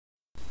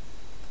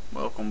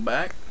Welcome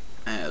back.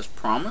 As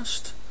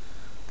promised,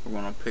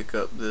 we're going to pick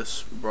up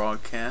this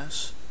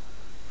broadcast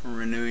from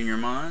Renewing Your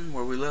Mind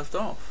where we left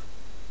off.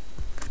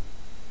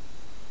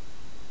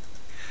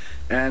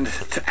 And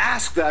to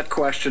ask that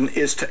question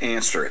is to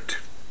answer it.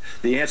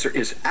 The answer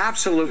is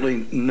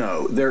absolutely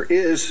no. There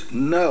is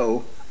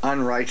no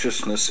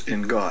unrighteousness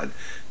in God.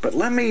 But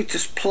let me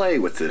just play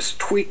with this,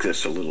 tweak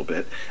this a little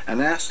bit,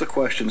 and ask the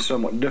question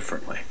somewhat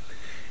differently.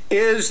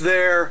 Is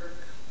there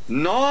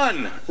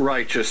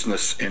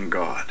non-righteousness in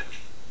God?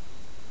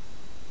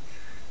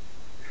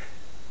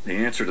 The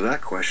answer to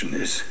that question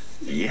is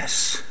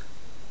yes.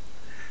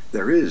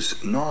 There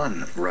is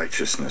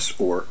non-righteousness,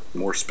 or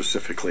more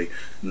specifically,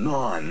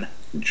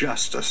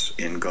 non-justice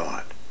in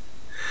God.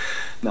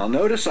 Now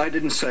notice I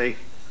didn't say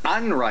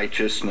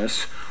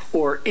unrighteousness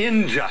or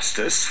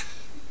injustice.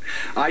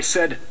 I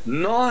said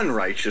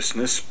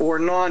non-righteousness or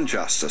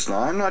non-justice. Now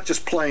I'm not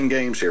just playing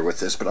games here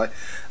with this, but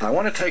I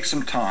want to take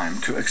some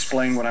time to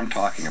explain what I'm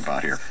talking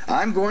about here.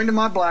 I'm going to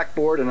my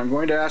blackboard and I'm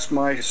going to ask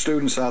my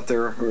students out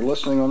there who are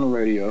listening on the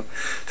radio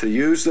to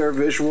use their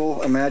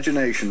visual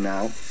imagination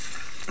now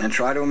and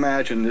try to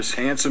imagine this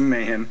handsome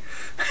man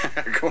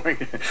going,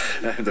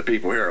 the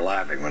people here are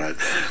laughing when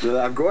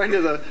I'm going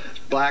to the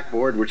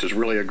blackboard, which is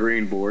really a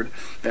green board,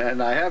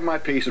 and I have my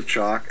piece of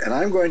chalk, and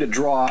I'm going to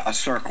draw a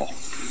circle,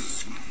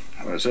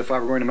 as if I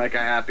were going to make a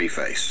happy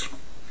face.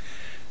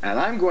 And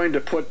I'm going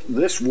to put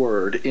this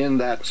word in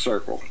that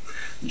circle,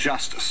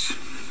 justice,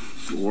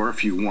 or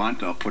if you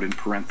want, I'll put in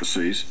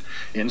parentheses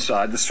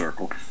inside the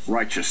circle,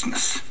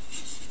 righteousness.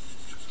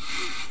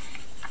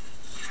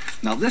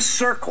 Now this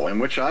circle in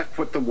which I've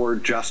put the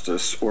word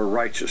justice or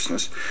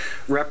righteousness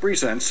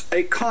represents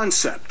a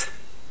concept,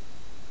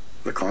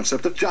 the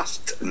concept of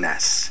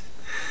justness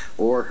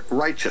or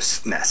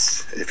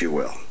righteousness, if you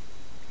will.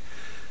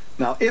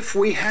 Now if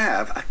we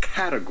have a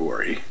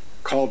category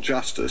called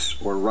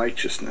justice or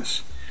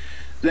righteousness,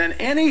 then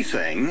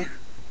anything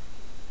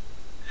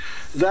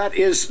that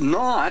is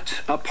not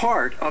a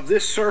part of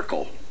this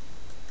circle,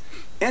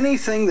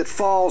 anything that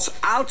falls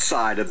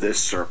outside of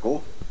this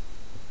circle,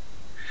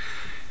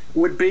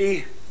 would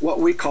be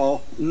what we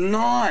call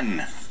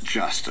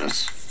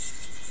non-justice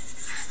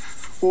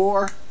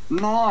or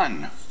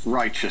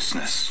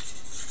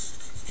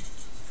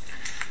non-righteousness.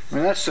 I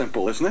mean, that's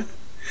simple, isn't it?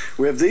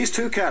 We have these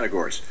two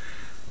categories,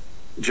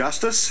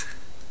 justice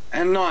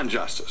and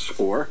non-justice,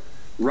 or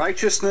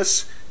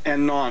righteousness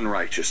and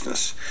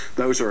non-righteousness.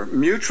 Those are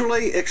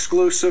mutually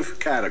exclusive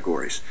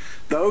categories.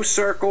 Those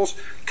circles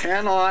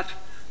cannot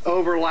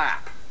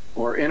overlap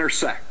or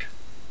intersect,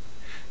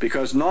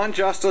 because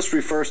non-justice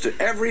refers to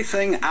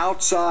everything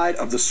outside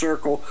of the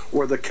circle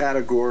or the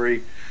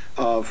category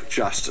of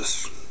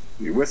justice.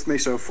 You with me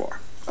so far?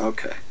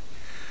 Okay.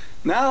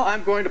 Now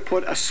I'm going to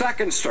put a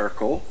second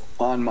circle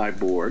on my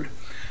board,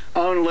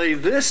 only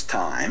this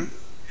time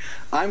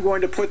I'm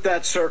going to put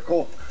that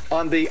circle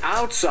on the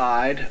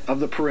outside of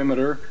the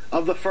perimeter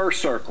of the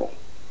first circle,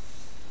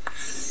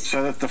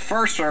 so that the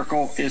first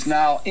circle is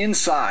now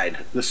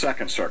inside the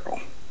second circle.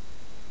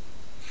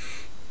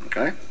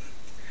 Okay?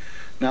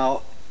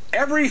 Now,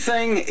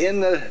 everything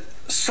in the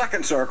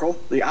second circle,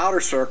 the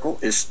outer circle,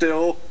 is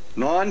still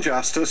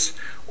non-justice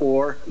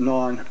or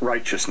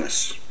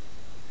non-righteousness.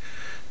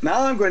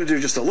 Now I'm going to do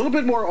just a little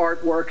bit more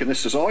artwork, and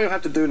this is all you'll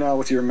have to do now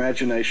with your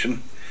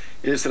imagination,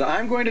 is that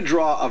I'm going to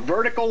draw a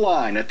vertical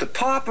line at the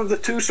top of the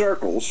two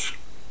circles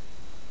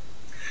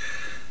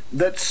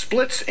that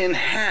splits in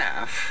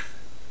half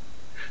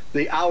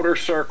the outer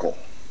circle.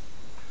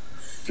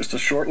 Just a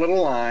short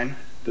little line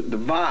that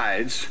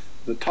divides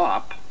the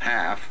top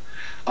half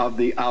of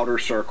the outer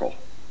circle.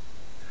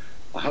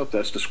 I hope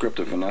that's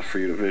descriptive enough for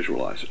you to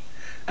visualize it.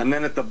 And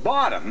then at the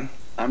bottom,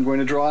 I'm going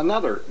to draw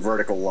another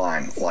vertical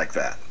line like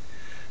that,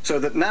 so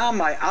that now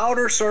my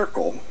outer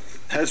circle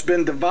has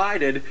been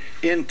divided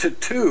into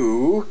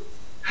two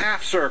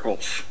half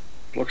circles.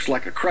 Looks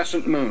like a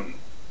crescent moon.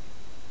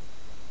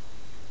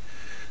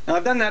 Now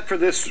I've done that for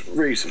this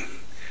reason.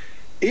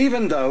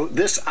 Even though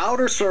this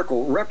outer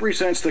circle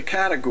represents the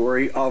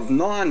category of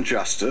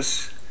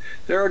non-justice,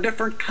 there are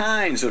different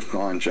kinds of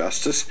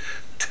non-justice,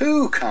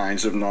 two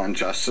kinds of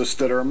non-justice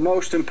that are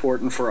most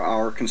important for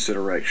our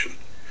consideration.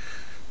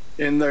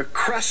 In the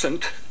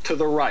crescent to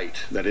the right,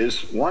 that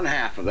is one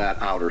half of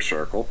that outer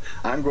circle,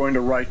 I'm going to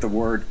write the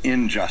word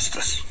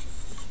injustice.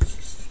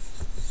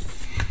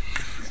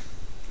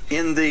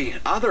 In the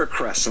other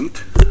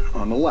crescent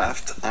on the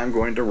left, I'm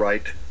going to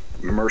write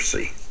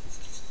mercy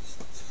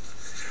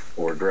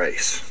or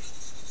grace.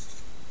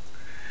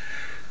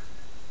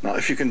 Now,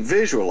 if you can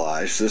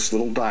visualize this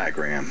little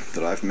diagram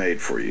that I've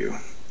made for you,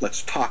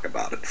 let's talk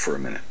about it for a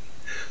minute.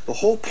 The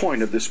whole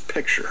point of this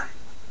picture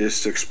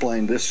is to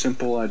explain this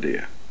simple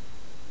idea,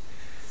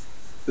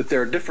 that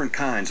there are different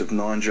kinds of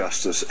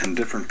non-justice and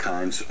different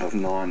kinds of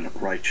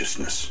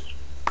non-righteousness.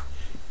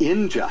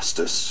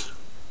 Injustice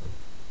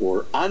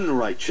or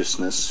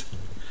unrighteousness,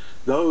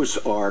 those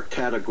are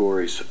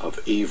categories of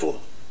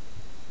evil,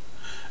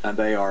 and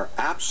they are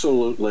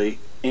absolutely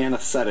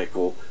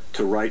antithetical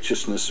to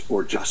righteousness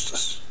or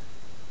justice.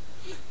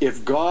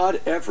 if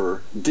God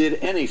ever did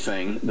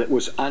anything that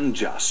was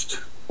unjust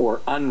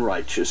or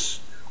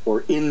unrighteous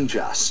or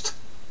unjust,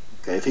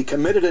 okay, if he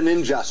committed an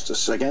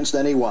injustice against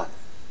anyone,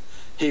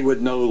 he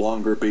would no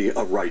longer be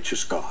a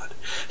righteous God.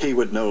 He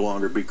would no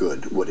longer be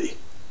good, would he?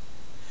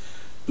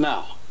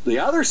 Now, the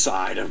other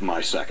side of my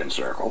second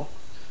circle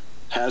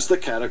has the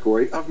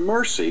category of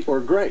mercy or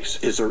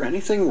grace. Is there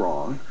anything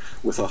wrong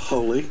with a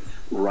holy,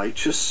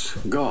 righteous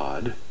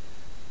God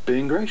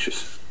being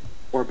gracious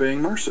or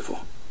being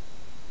merciful?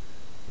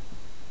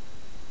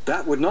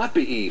 That would not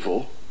be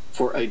evil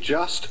for a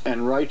just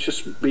and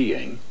righteous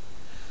being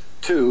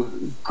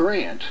to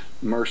grant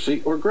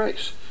mercy or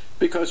grace,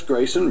 because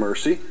grace and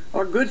mercy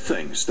are good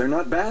things. They're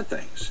not bad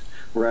things,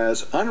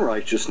 whereas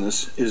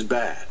unrighteousness is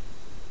bad.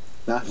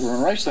 Now, we're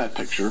going to erase that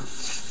picture.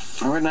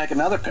 I'm going to make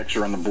another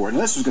picture on the board,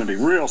 and this is going to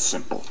be real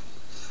simple.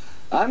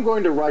 I'm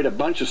going to write a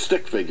bunch of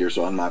stick figures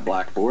on my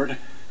blackboard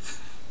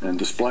and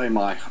display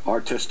my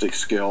artistic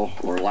skill,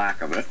 or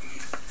lack of it,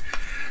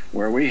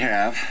 where we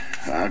have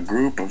a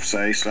group of,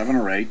 say, 7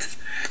 or 8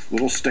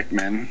 little stick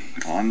men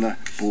on the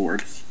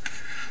board,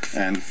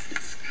 and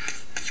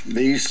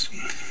these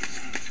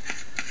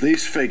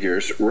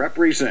figures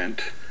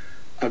represent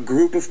a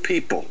group of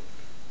people.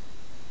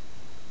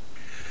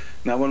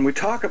 Now, when we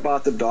talk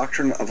about the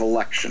doctrine of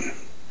election,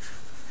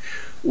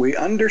 we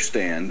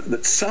understand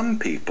that some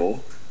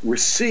people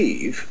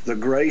receive the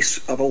grace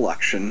of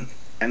election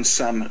and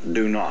some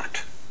do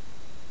not.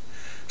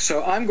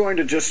 So I'm going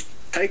to just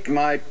take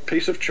my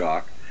piece of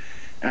chalk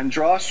and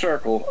draw a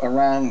circle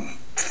around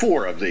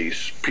 4 of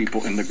these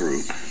people in the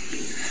group,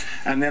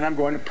 and then I'm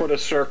going to put a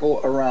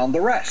circle around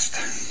the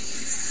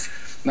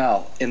rest.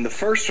 Now, in the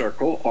first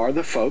circle are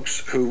the folks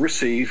who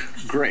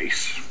receive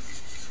grace.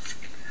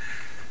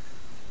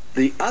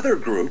 The other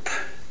group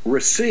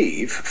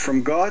receive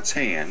from God's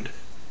hand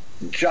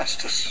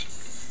justice.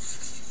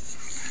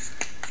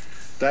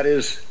 That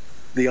is,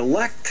 the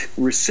elect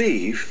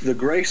receive the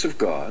grace of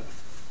God,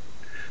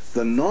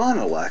 the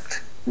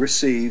non-elect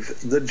receive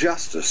the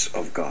justice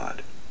of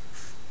God.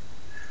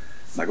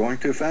 Am I going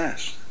too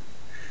fast?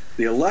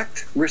 The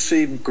elect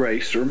receive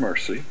grace or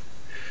mercy,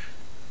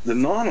 the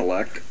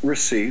non-elect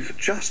receive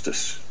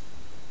justice.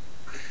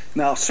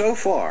 Now, so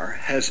far,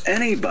 has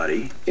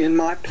anybody in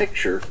my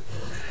picture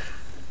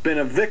been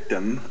a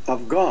victim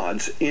of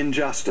God's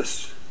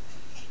injustice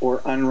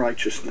or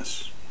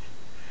unrighteousness?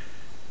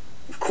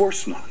 Of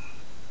course not.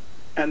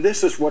 And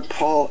this is what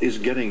Paul is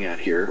getting at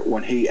here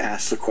when he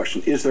asks the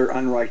question, is there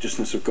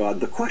unrighteousness of God?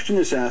 The question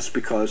is asked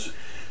because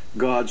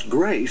God's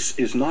grace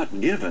is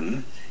not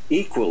given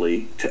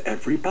equally to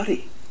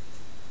everybody.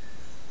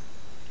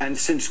 And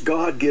since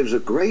God gives a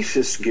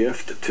gracious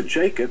gift to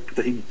Jacob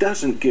that he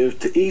doesn't give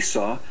to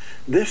Esau,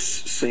 this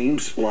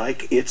seems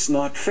like it's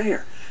not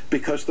fair,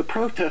 because the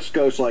protest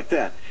goes like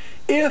that.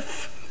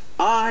 If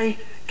I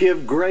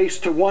give grace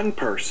to one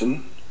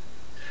person,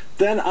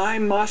 then I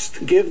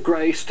must give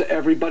grace to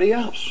everybody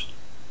else.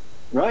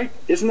 Right?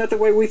 Isn't that the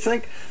way we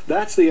think?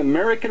 That's the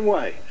American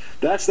way.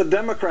 That's the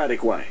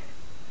democratic way.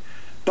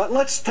 But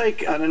let's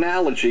take an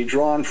analogy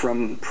drawn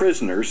from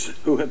prisoners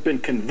who have been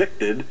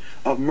convicted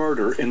of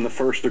murder in the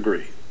first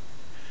degree.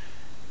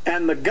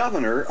 And the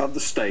governor of the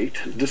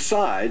state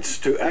decides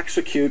to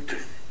execute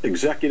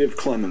executive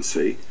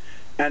clemency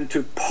and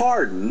to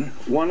pardon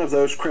one of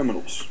those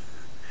criminals.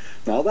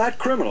 Now, that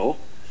criminal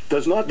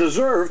does not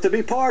deserve to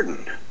be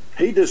pardoned.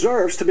 He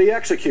deserves to be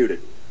executed.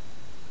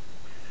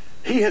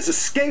 He has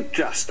escaped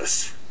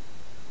justice,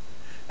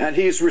 and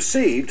he's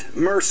received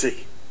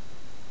mercy.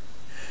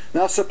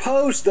 Now,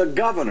 suppose the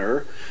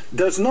governor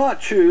does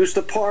not choose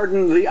to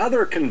pardon the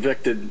other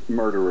convicted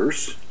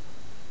murderers,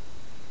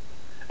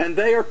 and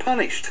they are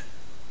punished.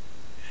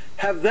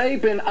 Have they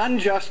been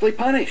unjustly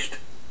punished?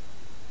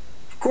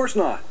 Of course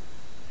not.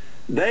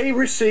 They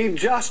received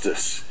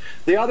justice.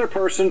 The other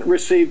person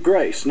received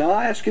grace. Now,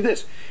 I ask you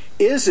this.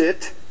 Is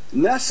it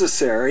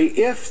necessary,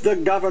 if the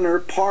governor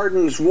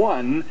pardons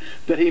one,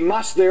 that he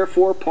must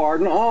therefore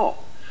pardon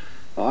all?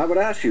 Well, I would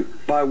ask you,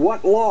 by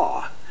what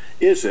law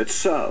is it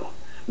so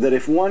that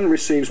if one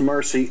receives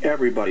mercy,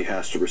 everybody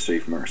has to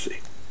receive mercy?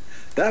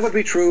 That would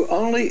be true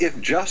only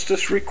if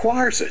justice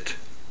requires it.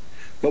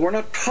 But we're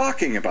not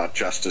talking about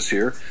justice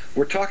here.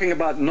 We're talking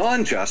about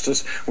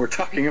non-justice. We're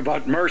talking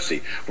about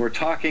mercy. We're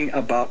talking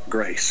about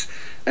grace.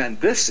 And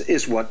this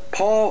is what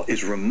Paul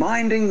is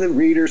reminding the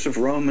readers of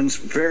Romans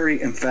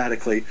very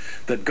emphatically,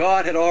 that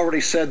God had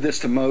already said this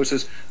to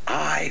Moses,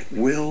 I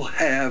will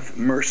have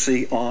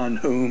mercy on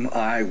whom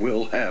I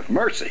will have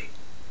mercy,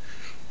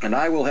 and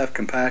I will have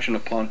compassion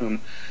upon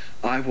whom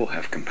I will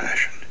have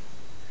compassion.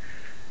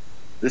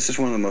 This is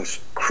one of the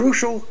most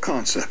crucial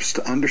concepts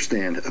to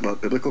understand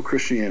about biblical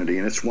Christianity,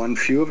 and it's one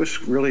few of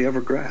us really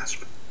ever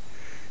grasp.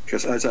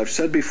 Because as I've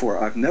said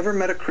before, I've never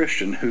met a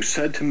Christian who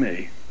said to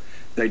me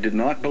they did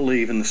not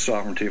believe in the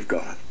sovereignty of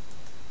God.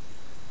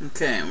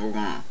 Okay, and we're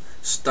going to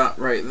stop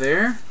right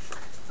there.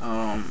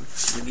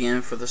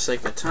 Again, for the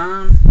sake of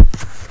time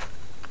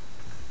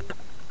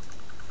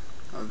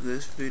of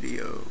this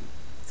video,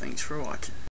 thanks for watching.